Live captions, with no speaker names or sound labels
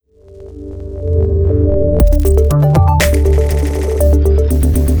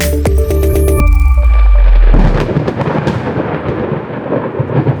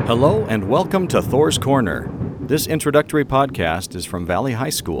and welcome to Thor's Corner. This introductory podcast is from Valley High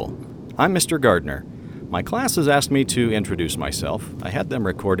School. I'm Mr. Gardner. My class has asked me to introduce myself. I had them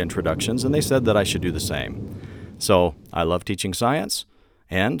record introductions, and they said that I should do the same. So, I love teaching science,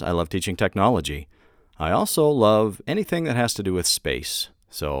 and I love teaching technology. I also love anything that has to do with space.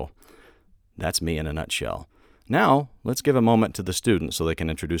 So, that's me in a nutshell. Now, let's give a moment to the students so they can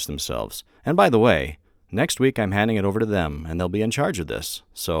introduce themselves. And by the way, next week I'm handing it over to them, and they'll be in charge of this.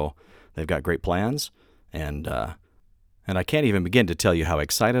 So, they've got great plans, and I can't even begin to tell you how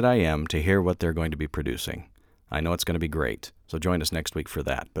excited I am to hear what they're going to be producing. I know it's going to be great, so join us next week for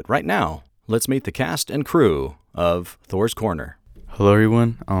that. But right now, let's meet the cast and crew of Thor's Corner. Hello,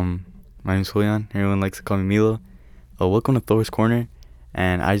 everyone. My name's Julian. Everyone likes to call me Milo. Welcome to Thor's Corner,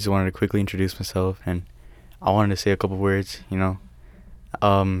 and I just wanted to quickly introduce myself, and I wanted to say a couple words,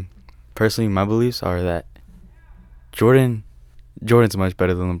 Personally, my beliefs are that Jordan's much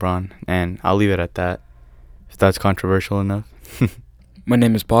better than LeBron, and I'll leave it at that, if that's controversial enough. My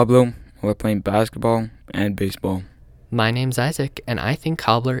name is Pablo. We're playing basketball and baseball. My name's Isaac, and I think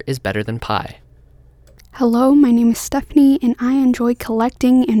cobbler is better than pie. Hello, my name is Stephanie, and I enjoy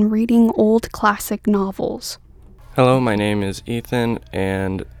collecting and reading old classic novels. Hello, my name is Ethan,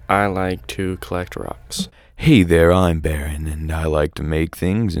 and I like to collect rocks. Hey there, I'm Baron, and I like to make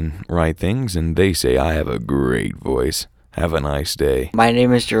things and write things, and they say I have a great voice. Have a nice day. My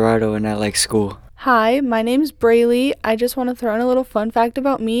name is Gerardo, and I like school. Hi, my name's Braylee. I just want to throw in a little fun fact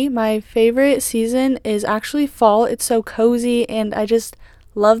about me. My favorite season is actually fall. It's so cozy, and I just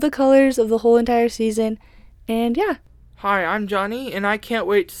love the colors of the whole entire season. And yeah. Hi, I'm Johnny, and I can't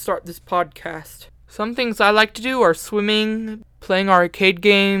wait to start this podcast. Some things I like to do are swimming, playing arcade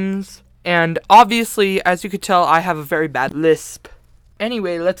games, and obviously, as you could tell, I have a very bad lisp.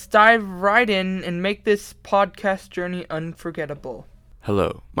 Anyway, let's dive right in and make this podcast journey unforgettable.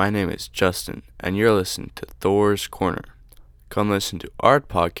 Hello, my name is Justin, and you're listening to Thor's Corner. Come listen to our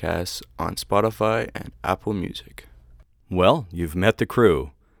podcasts on Spotify and Apple Music. Well, you've met the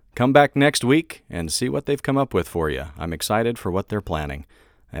crew. Come back next week and see what they've come up with for you. I'm excited for what they're planning,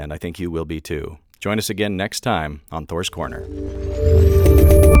 and I think you will be too. Join us again next time on Thor's Corner.